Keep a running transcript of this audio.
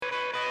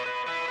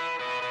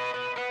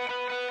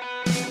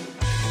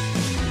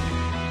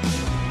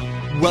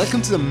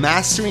Welcome to the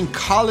Mastering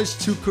College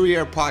to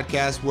Career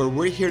podcast, where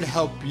we're here to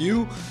help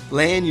you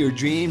land your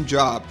dream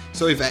job.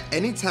 So if at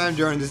any time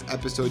during this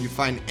episode you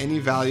find any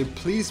value,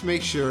 please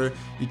make sure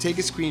you take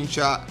a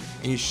screenshot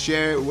and you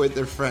share it with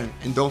a friend.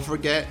 And don't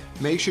forget,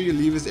 make sure you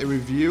leave us a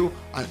review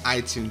on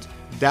iTunes.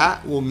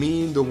 That will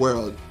mean the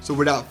world. So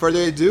without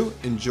further ado,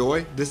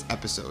 enjoy this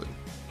episode.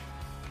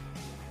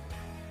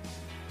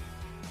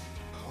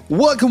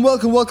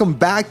 Welcome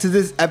back to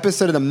this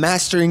episode of the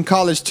Mastering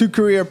College to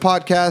Career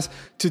podcast.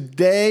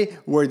 Today,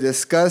 we're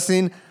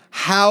discussing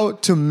how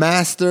to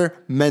master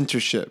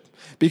mentorship.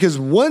 Because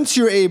once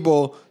you're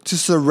able to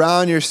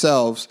surround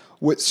yourselves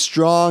with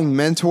strong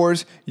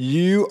mentors,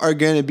 you are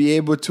going to be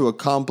able to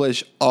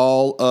accomplish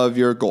all of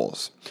your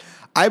goals.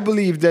 I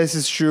believe this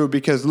is true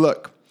because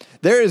look,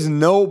 there is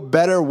no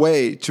better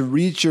way to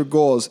reach your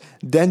goals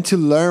than to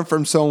learn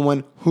from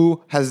someone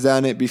who has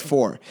done it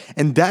before.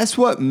 And that's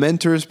what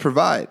mentors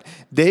provide.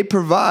 They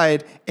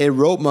provide a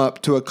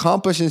roadmap to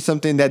accomplishing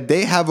something that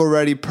they have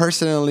already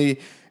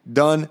personally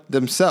done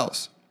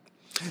themselves.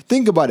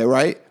 Think about it,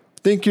 right?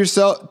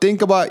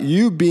 Think about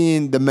you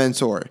being the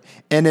mentor.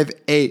 And if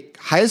a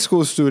high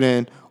school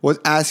student was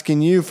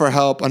asking you for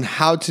help on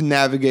how to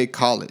navigate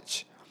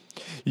college,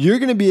 you're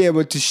going to be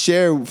able to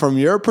share from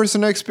your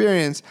personal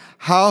experience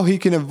how he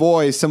can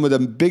avoid some of the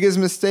biggest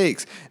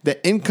mistakes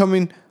that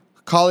incoming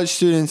college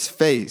students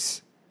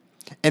face.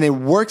 And it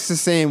works the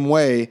same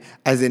way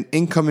as an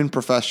incoming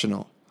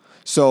professional.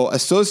 So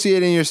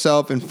associating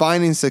yourself and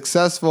finding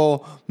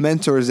successful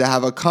mentors that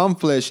have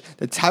accomplished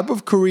the type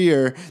of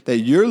career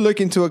that you're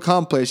looking to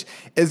accomplish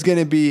is going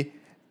to be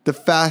the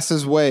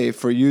fastest way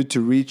for you to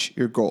reach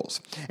your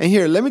goals. And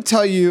here, let me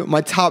tell you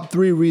my top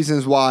 3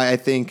 reasons why I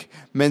think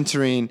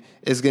mentoring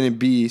is going to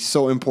be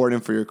so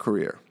important for your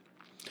career.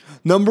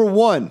 Number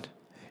 1,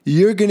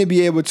 you're going to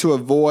be able to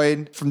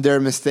avoid from their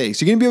mistakes.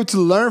 You're going to be able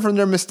to learn from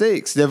their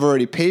mistakes. They've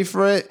already paid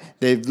for it.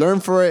 They've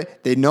learned for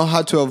it. They know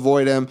how to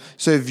avoid them.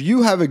 So if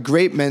you have a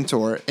great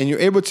mentor and you're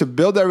able to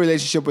build that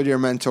relationship with your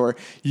mentor,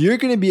 you're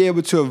going to be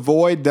able to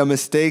avoid the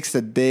mistakes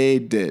that they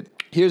did.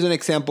 Here's an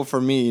example for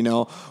me,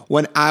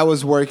 when I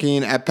was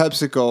working at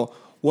PepsiCo,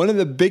 one of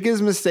the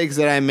biggest mistakes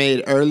that I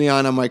made early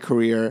on in my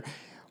career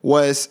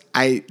was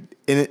I,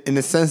 in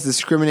a sense,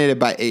 discriminated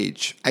by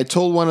age. I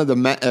told one of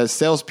the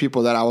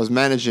salespeople that I was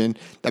managing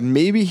that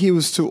maybe he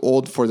was too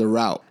old for the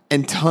route.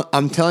 And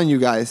I'm telling you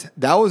guys,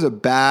 that was a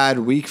bad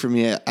week for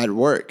me at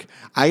work.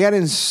 I got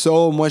in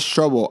so much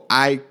trouble.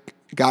 I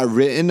got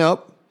written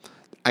up.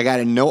 I got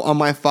a note on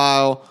my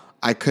file.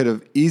 I could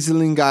have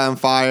easily gotten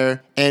fired.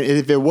 And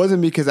if it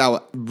wasn't because I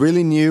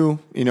really new,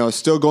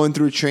 still going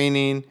through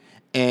training,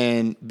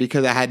 and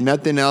because I had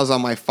nothing else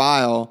on my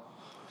file,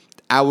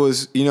 I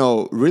was,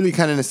 really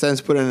kind of in a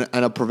sense put in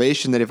a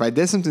probation that if I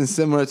did something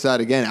similar to that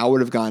again, I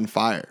would have gotten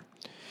fired.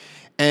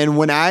 And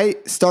when I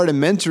started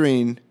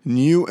mentoring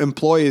new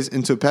employees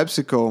into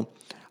PepsiCo,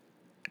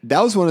 that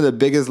was one of the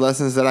biggest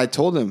lessons that I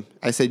told them.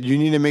 I said, you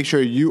need to make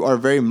sure you are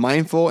very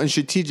mindful and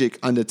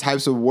strategic on the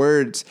types of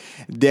words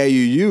that you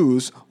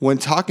use when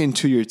talking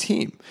to your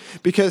team.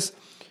 Because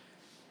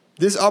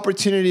this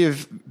opportunity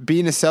of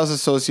being a sales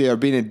associate or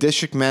being a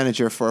district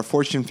manager for a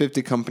Fortune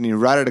 50 company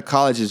right out of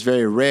college is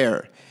very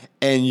rare.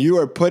 And you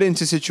are put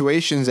into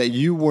situations that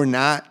you were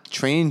not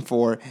trained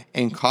for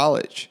in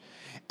college.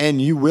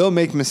 And you will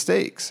make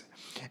mistakes.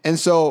 And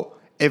so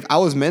if I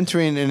was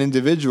mentoring an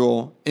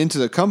individual into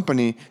the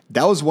company,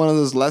 that was one of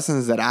those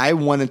lessons that I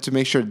wanted to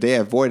make sure they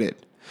avoided.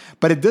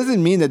 But it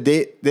doesn't mean that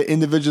the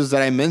individuals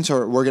that I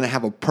mentor were going to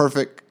have a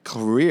perfect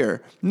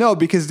career. No,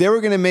 because they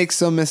were going to make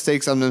some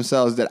mistakes on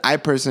themselves that I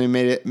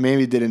personally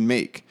maybe didn't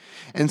make.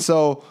 And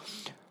so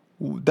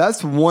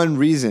that's one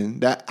reason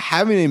that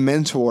having a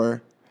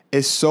mentor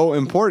is so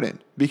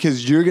important,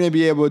 because you're going to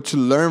be able to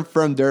learn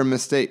from their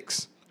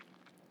mistakes.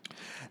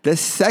 The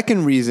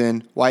second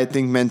reason why I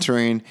think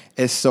mentoring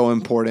is so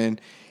important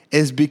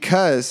is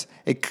because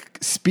it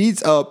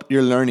speeds up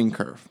your learning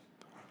curve.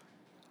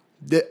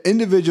 The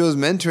individuals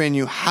mentoring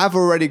you have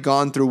already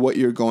gone through what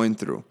you're going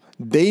through.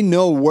 They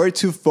know where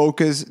to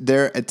focus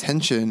their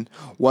attention,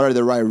 what are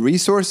the right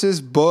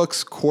resources,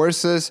 books,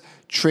 courses,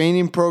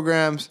 training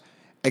programs,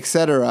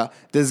 etc.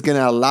 that's going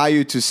to allow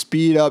you to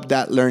speed up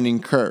that learning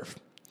curve.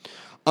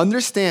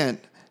 Understand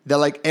that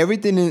like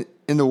everything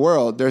in the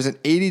world, there's an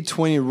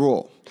 80-20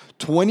 rule.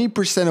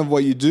 20% of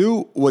what you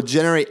do will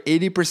generate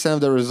 80%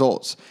 of the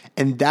results.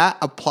 And that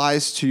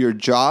applies to your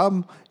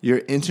job, your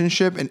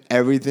internship, and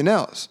everything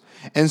else.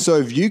 And so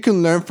if you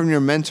can learn from your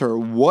mentor,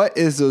 what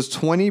is those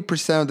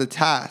 20% of the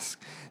tasks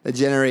that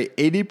generate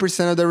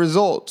 80% of the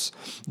results,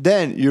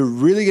 then you're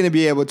really going to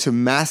be able to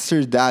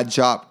master that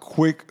job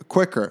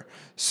quicker.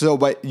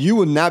 But you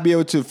will not be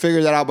able to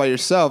figure that out by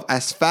yourself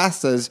as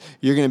fast as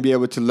you're going to be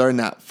able to learn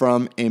that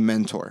from a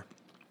mentor.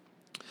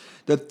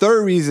 The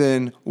third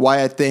reason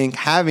why I think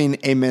having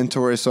a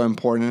mentor is so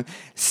important,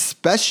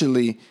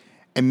 especially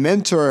a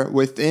mentor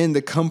within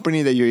the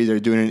company that you're either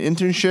doing an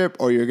internship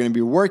or you're going to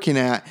be working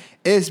at,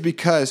 is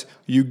because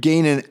you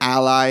gain an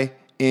ally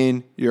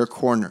in your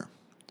corner.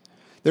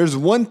 There's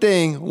one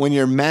thing when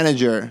your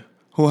manager,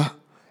 who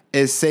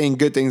is saying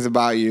good things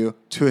about you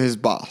to his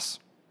boss.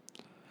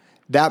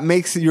 That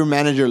makes your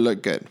manager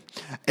look good.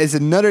 It's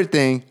another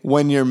thing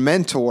when your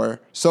mentor,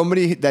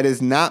 somebody that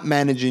is not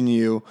managing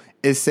you,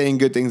 is saying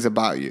good things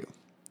about you.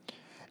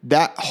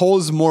 That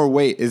holds more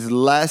weight, is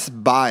less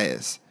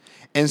bias.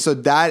 And so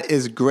that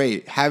is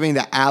great. Having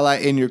the ally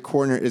in your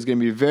corner is going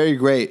to be very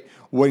great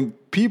when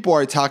people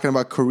are talking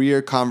about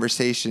career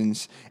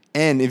conversations.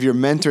 And if your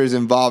mentor is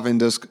involved in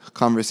those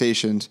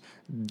conversations,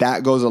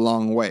 that goes a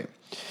long way.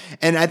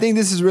 And I think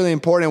this is really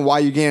important why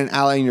you gain an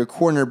ally in your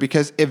corner,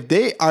 because if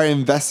they are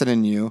invested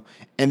in you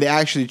and they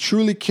actually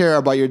truly care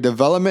about your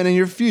development and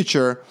your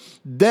future,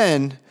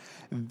 then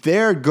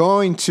they're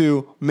going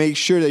to make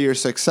sure that you're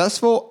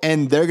successful,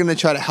 and they're going to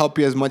try to help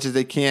you as much as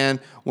they can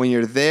when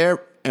you're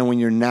there and when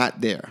you're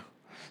not there.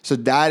 So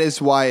that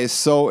is why it's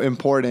so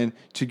important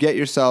to get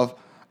yourself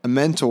a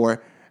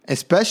mentor,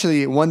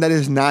 especially one that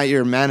is not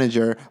your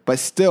manager, but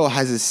still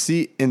has a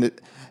seat in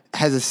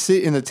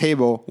the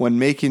table when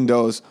making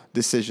those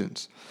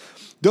decisions.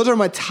 Those are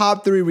my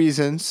top 3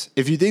 reasons.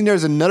 If you think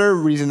there's another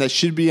reason that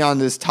should be on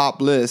this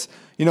top list,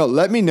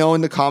 let me know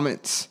in the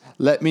comments.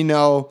 Let me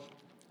know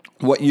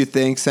what you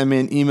think. Send me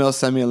an email,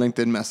 send me a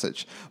LinkedIn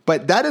message.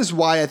 But that is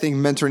why I think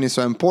mentoring is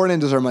so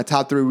important. Those are my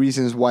top 3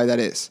 reasons why that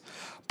is.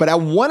 But I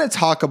want to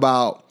talk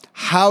about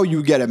how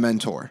you get a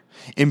mentor.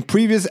 In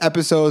previous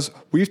episodes,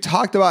 we've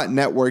talked about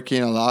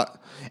networking a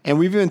lot, and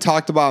we've even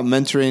talked about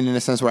mentoring in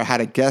a sense where I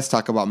had a guest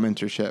talk about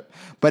mentorship.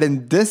 But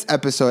in this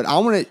episode, I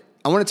want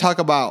to talk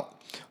about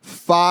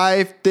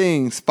 5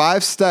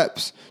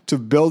 steps to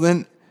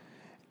building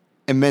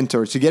a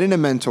mentor, to getting a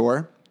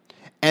mentor.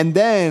 And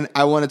then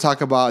I want to talk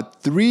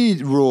about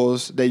 3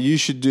 rules that you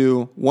should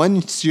do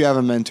once you have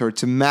a mentor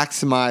to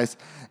maximize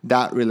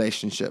that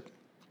relationship.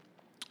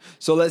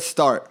 So let's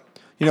start.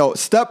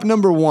 Step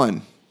number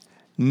 1,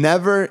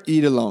 never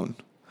eat alone.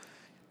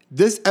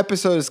 This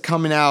episode is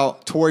coming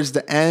out towards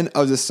the end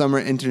of the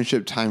summer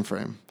internship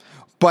timeframe,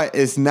 but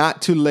it's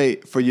not too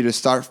late for you to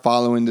start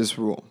following this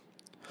rule.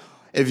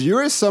 If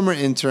you're a summer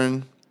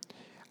intern,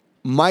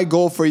 my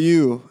goal for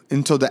you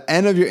until the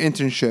end of your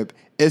internship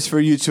is for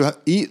you to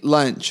eat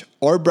lunch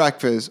or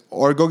breakfast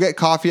or go get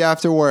coffee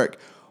after work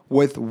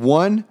with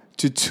 1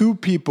 to 2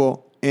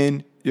 people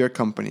in your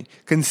company.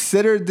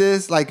 Consider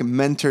this like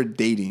mentor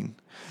dating.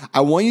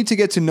 I want you to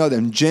get to know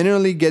them,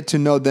 generally get to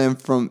know them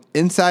from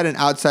inside and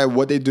outside,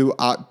 what they do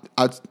out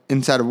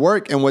inside of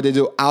work and what they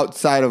do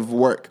outside of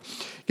work.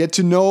 Get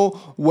to know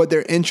what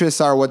their interests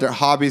are, what their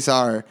hobbies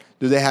are.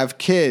 Do they have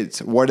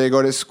kids? Where do they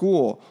go to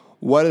school?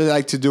 What do they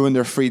like to do in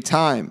their free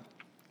time?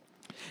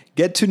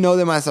 Get to know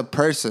them as a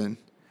person,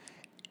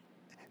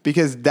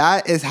 because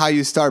that is how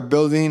you start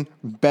building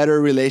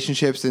better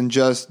relationships than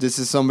just, this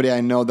is somebody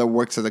I know that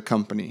works at the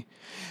company.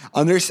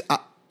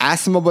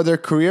 Ask them about their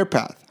career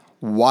path.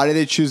 Why did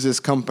they choose this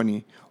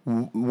company?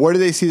 Where do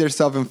they see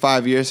themselves in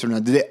 5 years from now?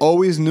 Did they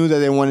always knew that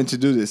they wanted to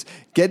do this?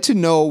 Get to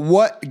know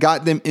what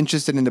got them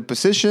interested in the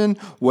position,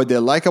 what they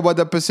like about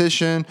the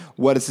position,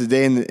 what is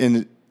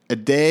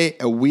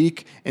a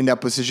week in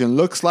that position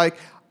looks like.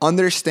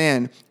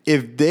 Understand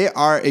if they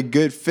are a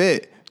good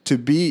fit to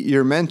be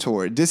your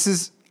mentor.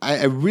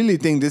 I really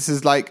think this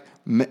is like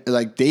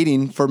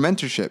dating for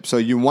mentorship. So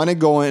you want to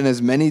go in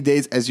as many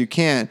dates as you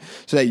can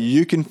so that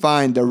you can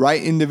find the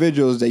right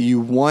individuals that you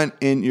want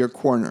in your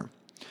corner.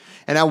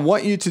 And I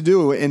want you to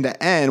do in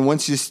the end,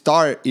 once you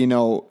start,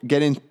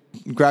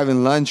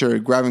 grabbing lunch or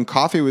grabbing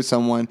coffee with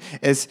someone,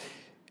 is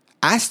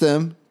ask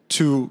them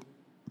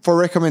for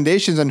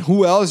recommendations on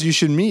who else you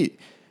should meet.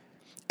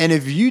 And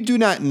if you do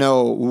not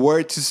know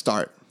where to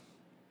start,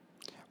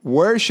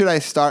 where should I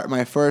start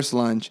my first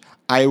lunch?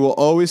 I will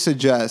always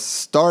suggest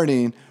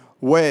starting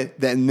with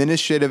the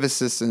administrative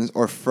assistants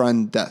or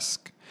front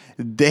desk.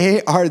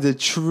 They are the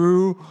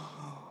true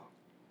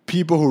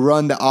people who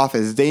run the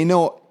office. They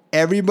know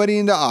everybody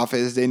in the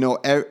office. They know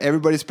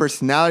everybody's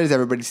personalities,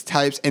 everybody's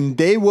types, and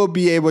they will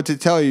be able to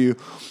tell you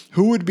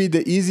who would be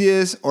the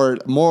easiest or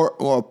more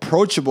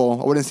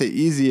approachable, I wouldn't say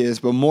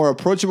easiest, but more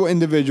approachable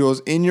individuals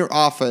in your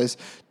office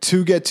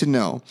to get to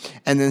know,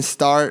 and then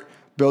start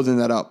building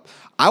that up.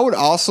 I would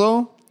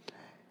also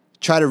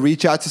try to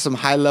reach out to some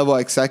high-level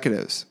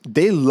executives.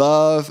 They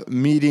love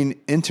meeting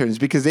interns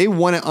because they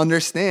want to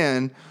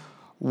understand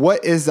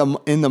what is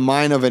in the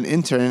mind of an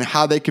intern and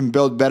how they can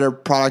build better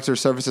products or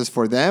services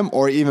for them,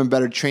 or even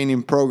better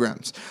training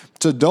programs.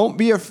 So don't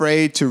be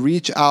afraid to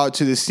reach out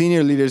to the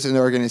senior leaders in the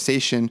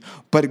organization,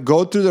 but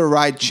go through the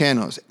right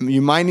channels.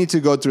 You might need to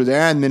go through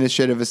their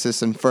administrative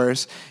assistant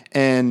first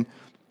and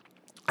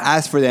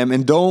ask for them.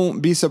 And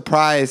don't be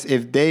surprised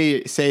if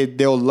they say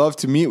they'll love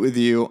to meet with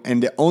you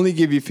and they only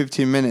give you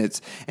 15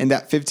 minutes, and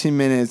that 15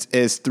 minutes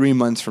is 3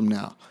 months from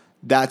now.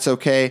 That's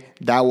okay.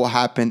 That will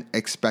happen.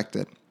 Expect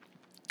it.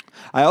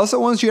 I also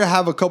want you to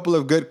have a couple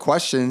of good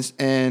questions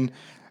and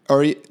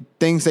or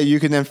things that you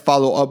can then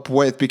follow up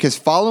with, because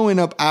following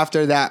up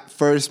after that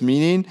first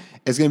meeting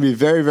is going to be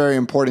very, very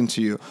important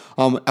to you.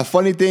 A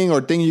funny thing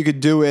or thing you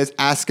could do is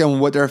ask them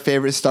what their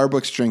favorite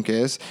Starbucks drink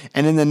is,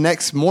 and then the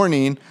next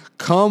morning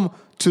come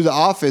to the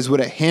office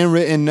with a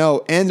handwritten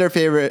note and their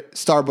favorite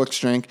Starbucks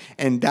drink,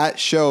 and that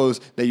shows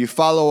that you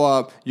follow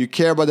up, you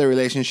care about their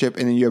relationship,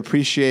 and you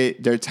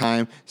appreciate their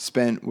time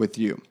spent with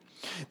you.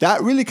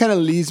 That really kind of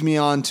leads me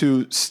on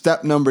to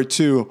step number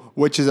 2,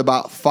 which is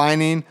about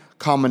finding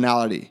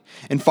commonality.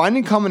 And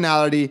finding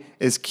commonality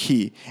is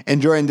key.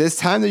 And during this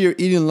time that you're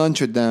eating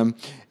lunch with them,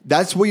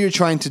 that's what you're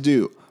trying to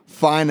do.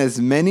 Find as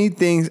many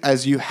things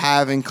as you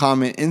have in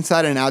common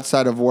inside and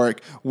outside of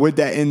work with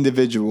that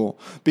individual.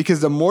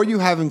 Because the more you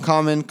have in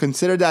common,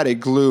 consider that a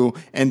glue,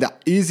 and the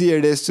easier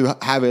it is to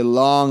have a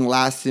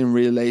long-lasting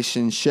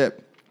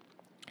relationship.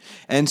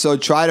 And so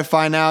try to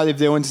find out if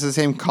they went to the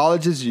same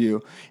college as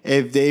you,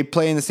 if they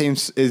play in the same,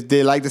 if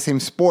they like the same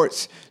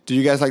sports. Do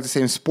you guys like the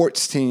same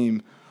sports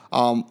team?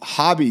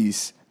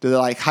 Hobbies. Do they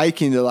like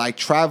hiking? Do they like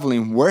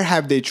traveling? Where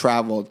have they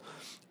traveled?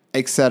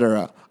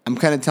 Etc. I'm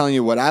kind of telling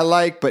you what I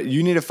like, but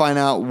you need to find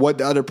out what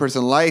the other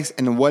person likes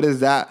and what does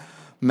that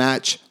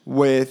match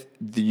with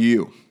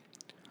you.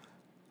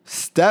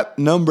 Step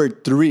number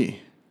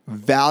 3,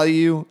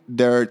 value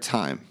their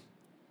time.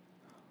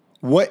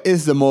 What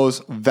is the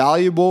most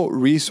valuable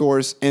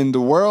resource in the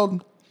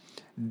world?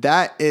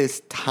 That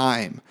is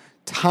time.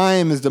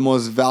 Time is the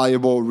most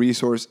valuable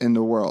resource in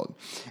the world.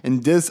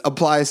 And this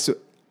applies to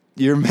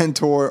your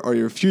mentor or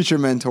your future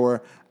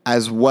mentor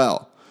as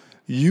well.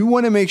 You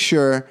want to make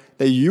sure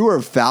that you are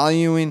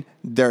valuing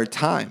their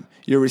time.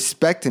 You're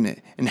respecting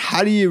it. And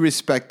how do you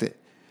respect it?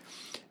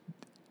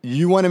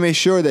 You want to make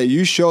sure that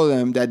you show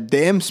them that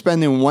them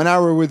spending 1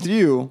 hour with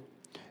you,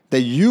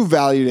 that you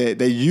valued it,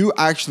 that you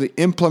actually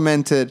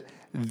implemented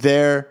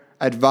their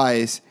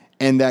advice,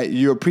 and that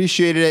you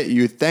appreciated it,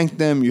 you thanked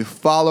them, you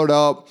followed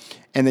up,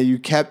 and that you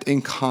kept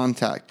in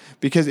contact.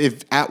 Because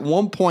if at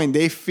one point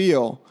they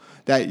feel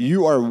that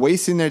you are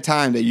wasting their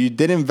time, that you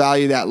didn't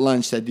value that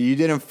lunch, that you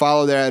didn't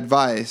follow their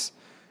advice,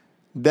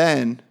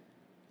 then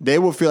they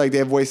will feel like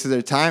they've wasted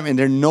their time, and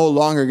they're no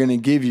longer going to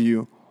give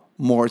you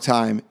more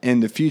time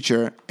in the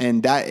future.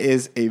 And that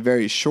is a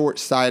very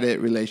short-sighted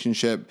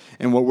relationship.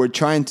 And what we're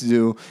trying to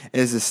do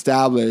is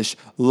establish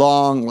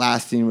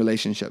long-lasting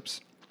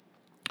relationships.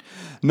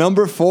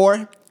 Number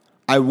 4,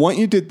 I want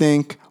you to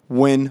think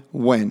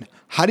win-win.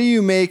 How do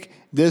you make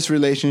this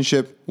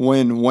relationship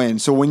win-win?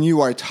 So when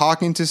you are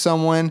talking to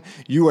someone,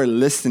 you are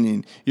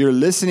listening. You're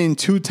listening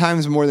 2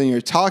 times more than you're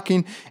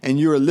talking, and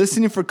you are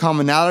listening for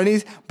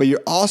commonalities, but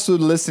you're also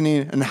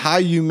listening on how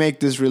you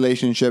make this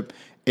relationship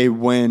a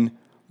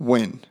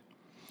win-win.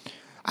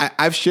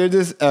 I've shared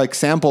this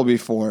example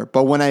before,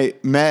 but when I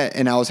met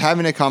and I was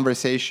having a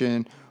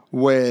conversation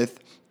with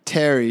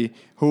Terry,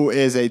 who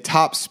is a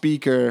top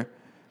speaker,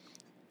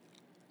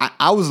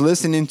 I was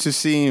listening to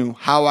see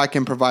how I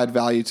can provide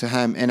value to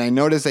him. And I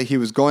noticed that he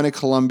was going to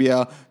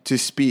Colombia to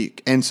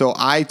speak. And so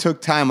I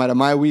took time out of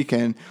my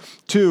weekend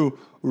to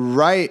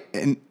write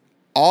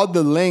all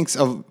the links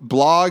of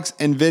blogs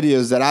and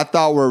videos that I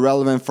thought were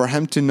relevant for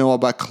him to know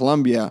about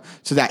Colombia,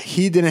 so that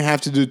he didn't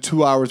have to do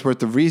 2 hours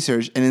worth of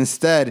research. And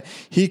instead,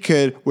 he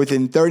could,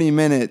 within 30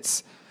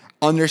 minutes,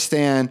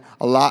 understand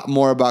a lot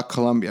more about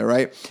Colombia,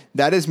 right?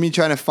 That is me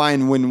trying to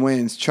find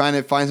win-wins, trying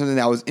to find something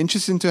that was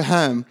interesting to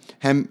him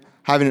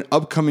having an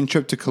upcoming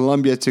trip to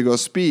Colombia to go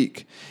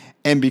speak.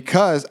 And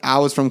because I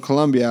was from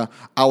Colombia,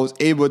 I was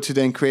able to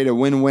then create a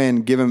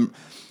win-win, give him,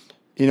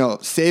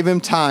 save him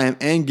time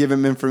and give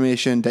him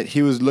information that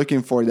he was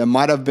looking for that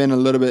might have been a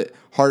little bit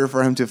harder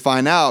for him to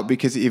find out,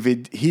 because if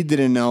he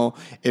didn't know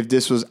if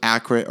this was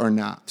accurate or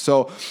not.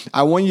 So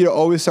I want you to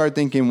always start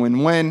thinking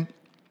win-win.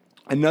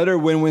 Another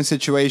win-win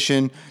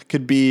situation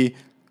could be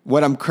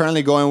what I'm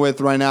currently going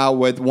with right now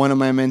with one of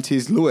my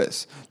mentees,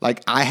 Lewis.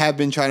 Like, I have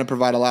been trying to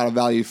provide a lot of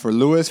value for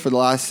Lewis for the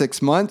last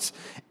 6 months,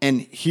 and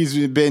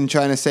he's been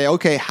trying to say,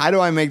 okay, how do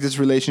I make this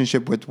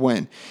relationship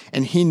win?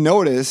 And he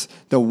noticed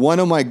that one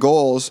of my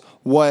goals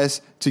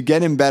was to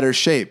get in better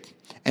shape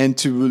and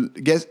to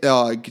get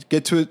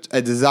to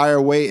a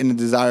desired weight and a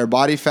desired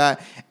body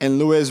fat. And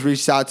Lewis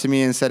reached out to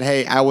me and said,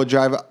 hey, I will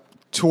drive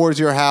towards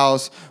your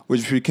house,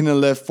 which we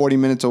couldn't live 40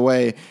 minutes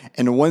away.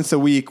 And once a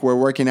week, we're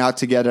working out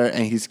together,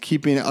 and he's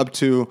keeping up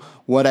to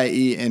what I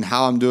eat and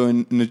how I'm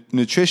doing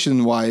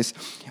nutrition-wise,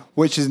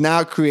 which is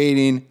now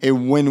creating a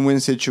win-win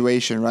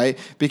situation, right?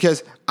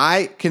 Because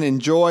I can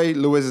enjoy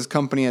Lewis's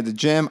company at the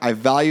gym. I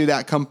value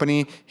that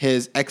company,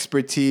 his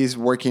expertise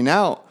working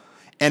out.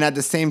 And at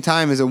the same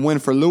time, is a win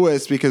for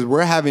Lewis, because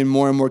we're having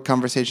more and more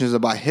conversations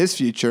about his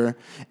future,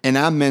 and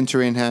I'm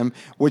mentoring him,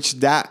 which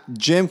that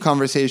gym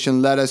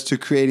conversation led us to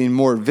creating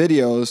more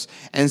videos.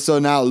 And so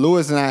now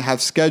Lewis and I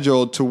have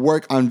scheduled to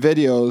work on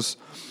videos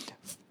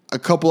a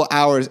couple of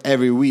hours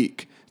every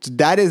week. So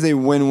that is a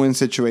win-win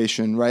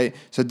situation, right?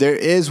 So there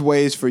is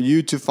ways for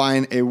you to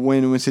find a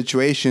win-win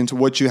situation. So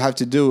what you have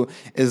to do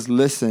is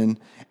listen,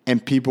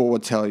 and people will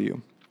tell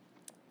you.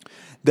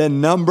 Then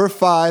number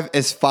 5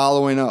 is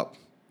following up.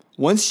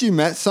 Once you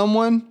met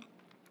someone,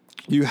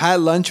 You had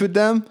lunch with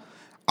them.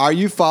 Are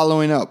you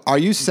following up? Are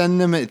you sending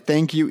them a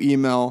thank you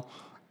email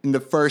in the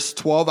first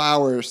 12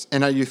 hours?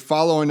 And are you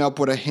following up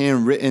with a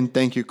handwritten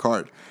thank you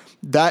card?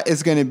 That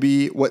is going to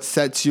be what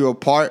sets you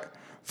apart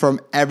from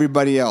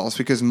everybody else,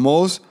 because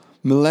most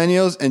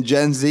millennials and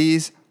Gen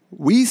Zs,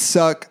 we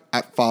suck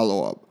at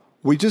follow-up.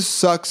 We just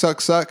suck.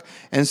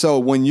 And so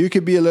when you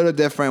could be a little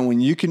different,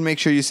 when you can make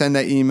sure you send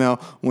that email,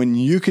 when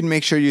you can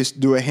make sure you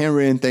do a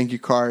handwritten thank you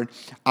card,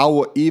 I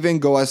will even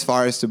go as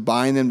far as to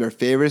buying them their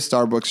favorite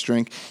Starbucks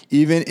drink,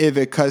 even if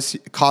it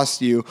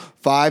costs you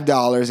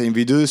 $5. And if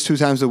you do this 2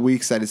 times a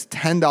week, so that is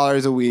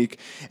 $10 a week.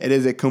 It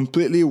is a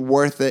completely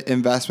worth it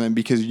investment,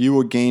 because you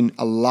will gain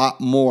a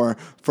lot more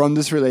from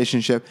this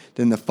relationship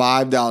than the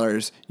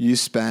 $5 you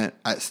spent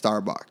at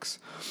Starbucks.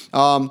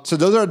 So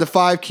those are the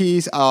 5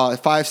 keys,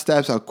 5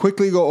 steps. I'll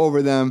quickly go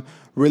over them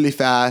really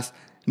fast.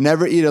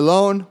 Never eat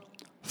alone.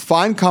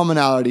 Find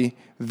commonality.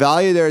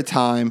 Value their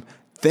time.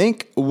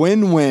 Think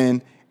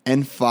win-win,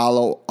 and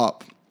follow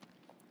up.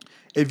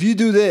 If you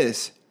do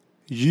this,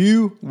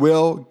 you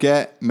will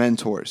get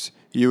mentors.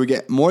 You will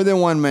get more than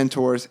one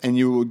mentors, and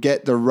you will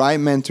get the right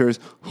mentors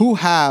who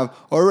have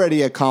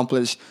already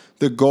accomplished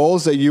the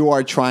goals that you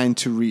are trying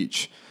to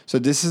reach. So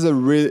this is a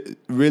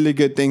really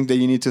good thing that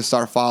you need to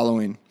start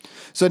following.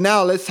 So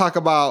now let's talk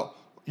about,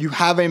 you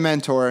have a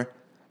mentor,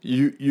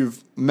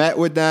 you've met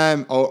with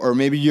them, or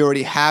maybe you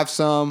already have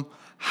some.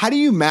 How do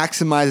you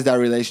maximize that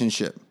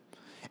relationship?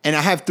 And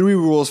I have 3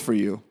 rules for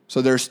you.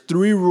 So there's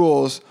 3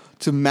 rules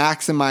to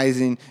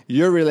maximizing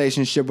your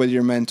relationship with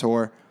your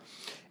mentor.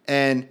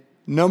 And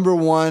number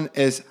 1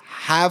 is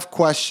have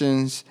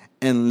questions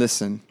and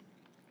listen.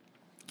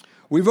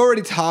 We've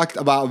already talked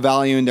about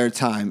valuing their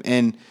time,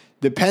 and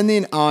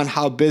depending on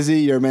how busy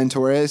your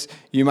mentor is,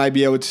 you might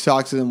be able to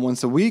talk to them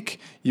once a week.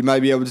 You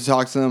might be able to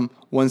talk to them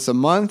once a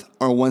month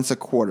or once a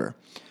quarter.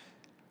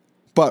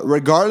 But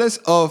regardless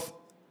of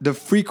the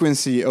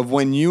frequency of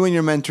when you and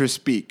your mentor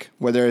speak,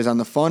 whether it's on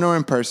the phone or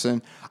in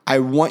person, I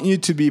want you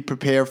to be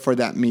prepared for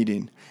that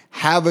meeting.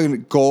 Have a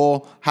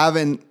goal, have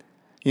an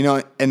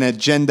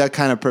agenda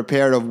kind of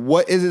prepared of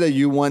what is it that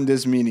you want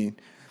this meeting.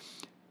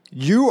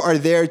 You are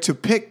there to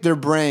pick their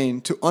brain,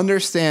 to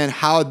understand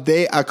how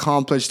they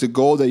accomplish the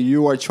goal that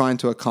you are trying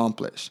to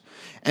accomplish.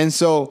 And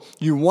so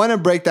you want to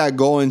break that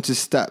goal into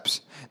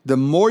steps. The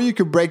more you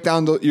can break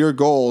down your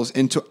goals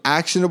into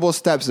actionable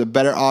steps, the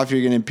better off you're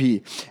going to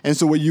be. And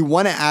so what you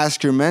want to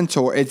ask your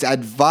mentor is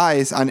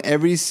advice on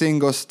every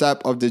single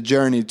step of the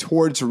journey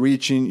towards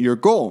reaching your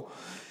goal.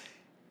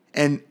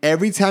 And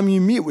every time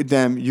you meet with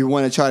them, you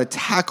want to try to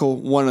tackle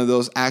one of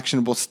those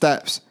actionable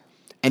steps,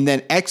 and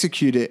then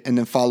execute it, and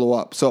then follow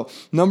up. So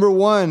number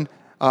 1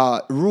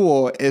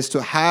 rule is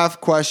to have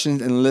questions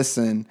and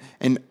listen.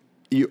 And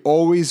you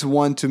always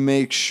want to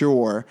make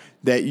sure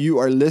that you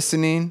are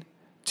listening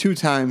 2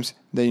 times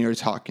than you're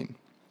talking.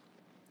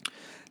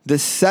 The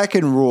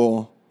second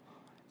rule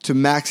to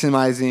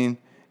maximizing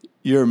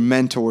your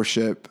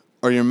mentorship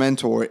or your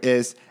mentor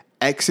is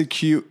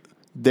execute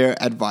their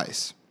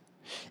advice.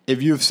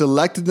 If you've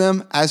selected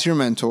them as your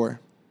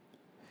mentor,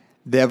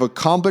 they have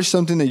accomplished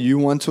something that you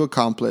want to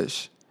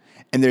accomplish,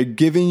 and they're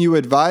giving you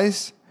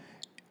advice,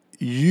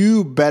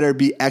 you better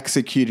be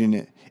executing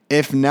it.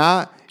 If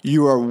not,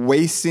 you are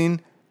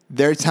wasting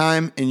their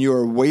time and you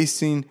are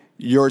wasting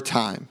your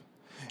time.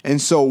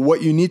 And so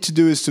what you need to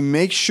do is to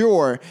make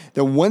sure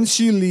that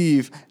once you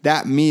leave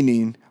that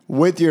meeting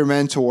with your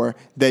mentor,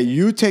 that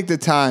you take the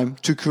time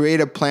to create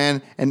a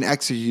plan and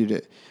execute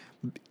it.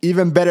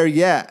 Even better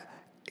yet,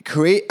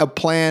 create a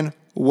plan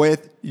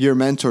with your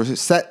mentor.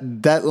 Set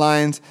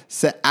deadlines,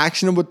 set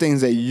actionable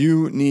things that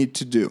you need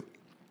to do.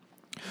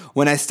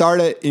 When I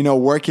started,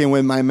 working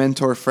with my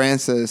mentor,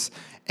 Frances,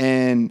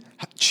 and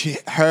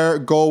her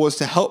goal was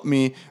to help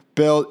me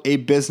build a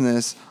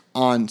business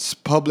on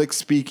public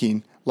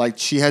speaking like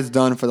she has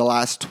done for the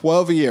last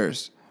 12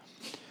 years.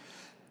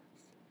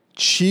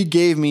 She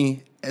gave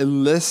me a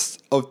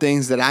list of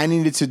things that I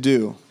needed to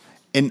do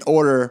in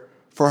order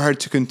for her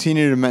to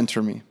continue to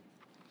mentor me.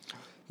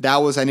 That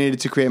was, I needed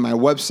to create my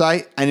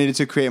website. I needed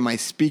to create my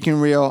speaking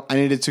reel. I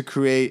needed to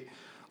create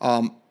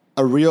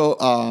a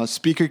real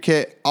speaker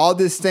kit, all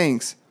these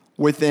things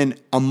within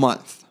a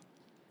month.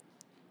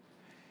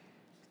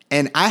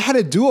 And I had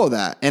to do all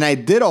that, and I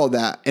did all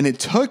that, and it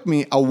took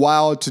me a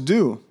while to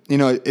do.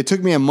 It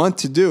took me a month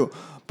to do.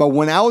 But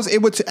when I was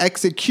able to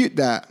execute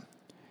that,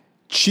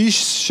 she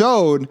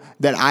showed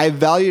that I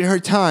valued her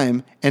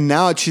time, and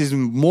now she's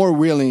more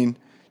willing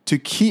to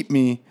keep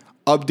me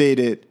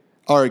updated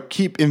or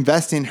keep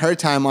investing her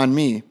time on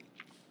me.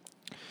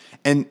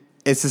 And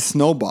it's a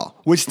snowball,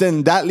 which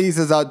then that leads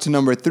us out to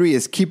number 3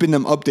 is keeping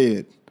them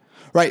updated,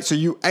 right? So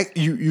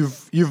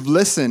you've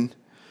listened,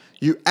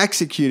 you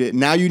execute it.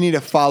 Now you need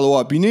to follow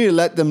up. You need to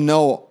let them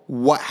know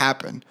what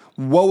happened.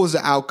 What was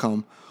the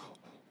outcome?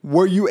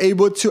 Were you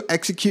able to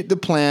execute the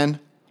plan?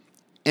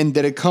 And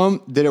did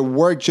it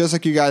work just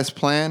like you guys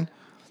planned?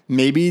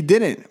 Maybe it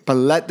didn't, but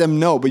let them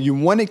know. But you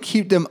want to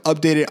keep them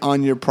updated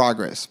on your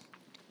progress.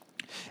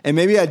 And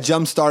maybe I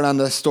jump start on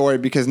the story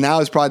because now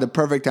is probably the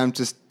perfect time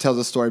to tell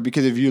the story.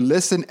 Because if you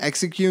listen,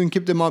 execute, and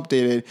keep them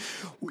updated,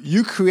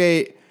 you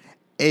create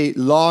a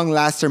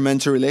long-lasting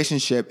mentor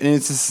relationship, and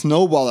it's a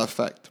snowball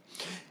effect.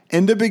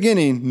 In the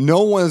beginning,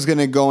 no one's going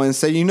to go and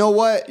say, you know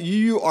what?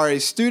 You are a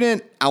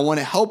student. I want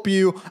to help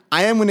you.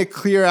 I am going to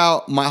clear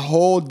out my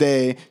whole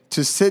day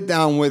to sit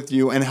down with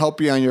you and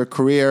help you on your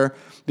career,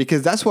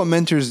 because that's what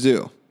mentors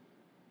do.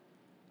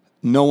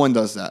 No one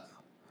does that.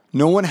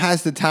 No one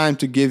has the time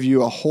to give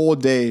you a whole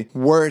day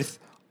worth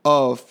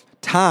of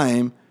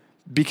time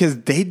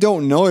because they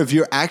don't know if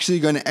you're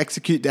actually going to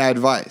execute that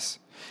advice.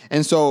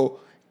 And so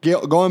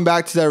going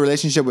back to that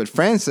relationship with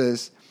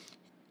Frances,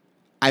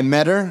 I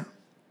met her.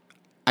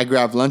 I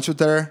grabbed lunch with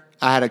her.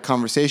 I had a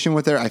conversation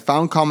with her. I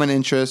found common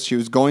interests. She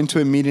was going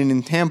to a meeting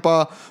in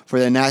Tampa for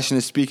the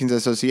National Speakers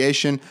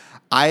Association.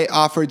 I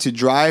offered to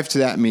drive to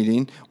that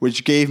meeting,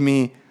 which gave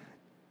me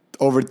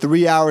over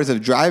 3 hours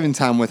of driving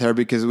time with her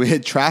because we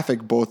had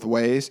traffic both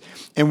ways.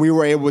 And we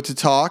were able to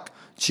talk.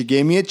 She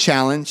gave me a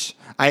challenge.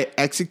 I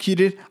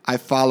executed. I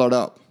followed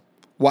up.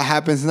 What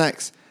happens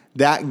next?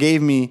 That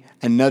gave me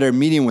another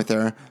meeting with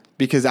her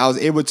because I was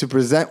able to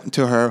present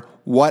to her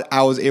what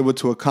I was able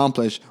to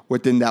accomplish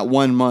within that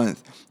 1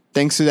 month,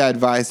 thanks to the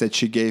advice that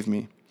she gave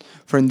me.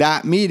 From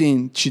that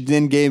meeting, she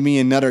then gave me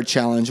another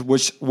challenge,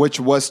 which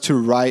was to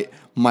write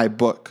my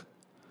book.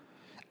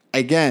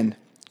 Again,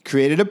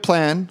 created a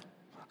plan.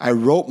 I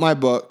wrote my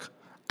book.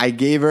 I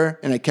gave her,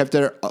 and I kept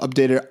her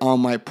updated on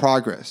my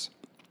progress.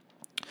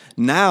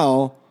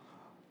 Now,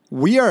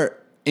 we are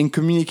in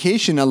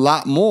communication a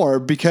lot more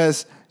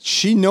because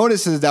she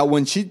notices that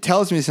when she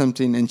tells me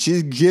something and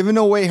she's giving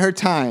away her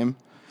time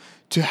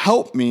to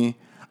help me,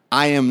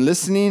 I am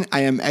listening,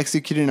 I am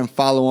executing and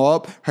following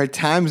up. Her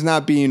time's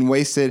not being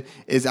wasted,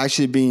 it's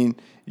actually being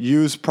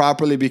used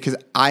properly because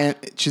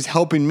she's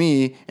helping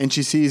me and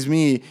she sees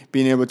me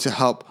being able to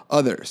help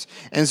others.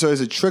 And so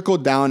it's a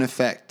trickle-down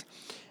effect.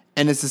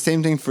 And it's the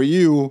same thing for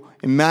you.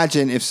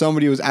 Imagine if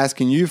somebody was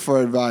asking you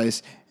for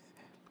advice,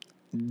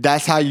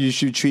 that's how you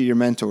should treat your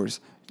mentors.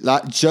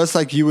 Just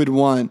like you would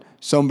want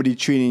somebody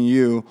treating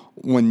you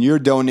when you're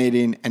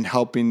donating and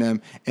helping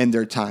them in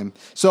their time.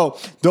 So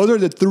those are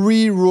the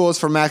 3 rules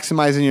for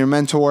maximizing your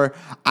mentor.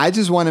 I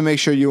just want to make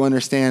sure you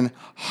understand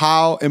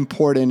how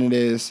important it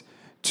is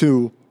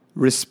to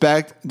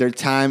respect their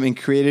time and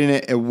creating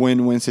it a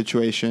win-win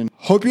situation.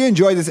 Hope you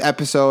enjoyed this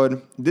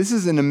episode. This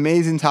is an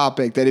amazing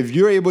topic that if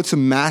you're able to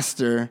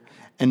master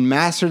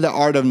the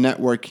art of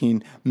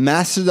networking,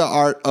 master the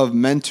art of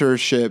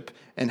mentorship,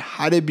 and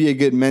how to be a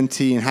good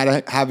mentee and how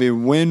to have a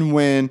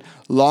win-win,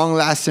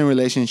 long-lasting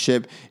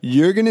relationship,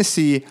 you're going to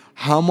see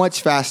how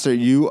much faster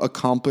you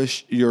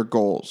accomplish your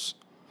goals.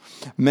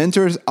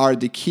 Mentors are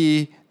the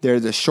key.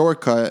 They're the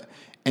shortcut,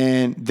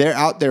 and they're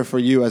out there for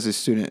you as a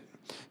student.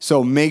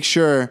 So make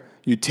sure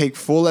you take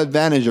full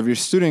advantage of your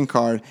student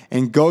card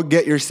and go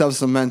get yourself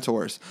some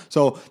mentors.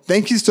 So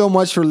thank you so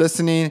much for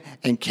listening,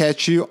 and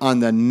catch you on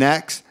the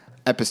next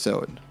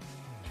episode.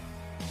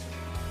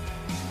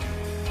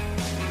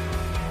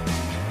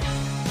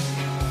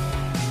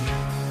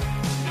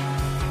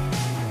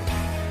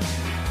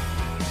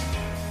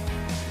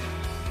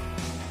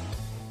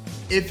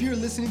 If you're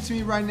listening to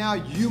me right now,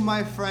 you,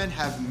 my friend,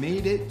 have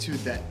made it to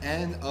the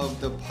end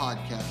of the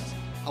podcast.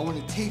 I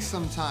want to take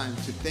some time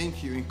to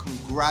thank you and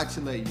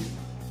congratulate you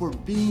for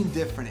being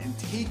different and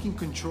taking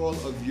control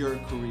of your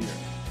career.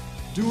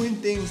 Doing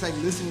things like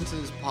listening to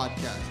this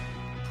podcast,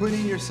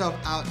 putting yourself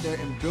out there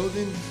and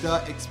building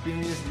the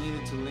experience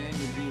needed to land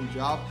your dream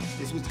job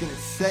is what's going to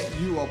set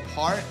you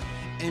apart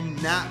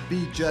and not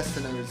be just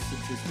another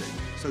statistic.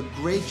 So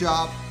great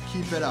job.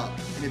 Keep it up.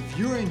 And if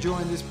you're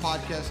enjoying this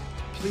podcast,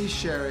 please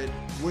share it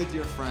with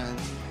your friends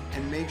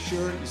and make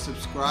sure you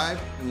subscribe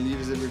and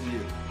leave us a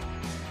review.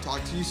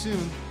 Talk to you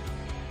soon.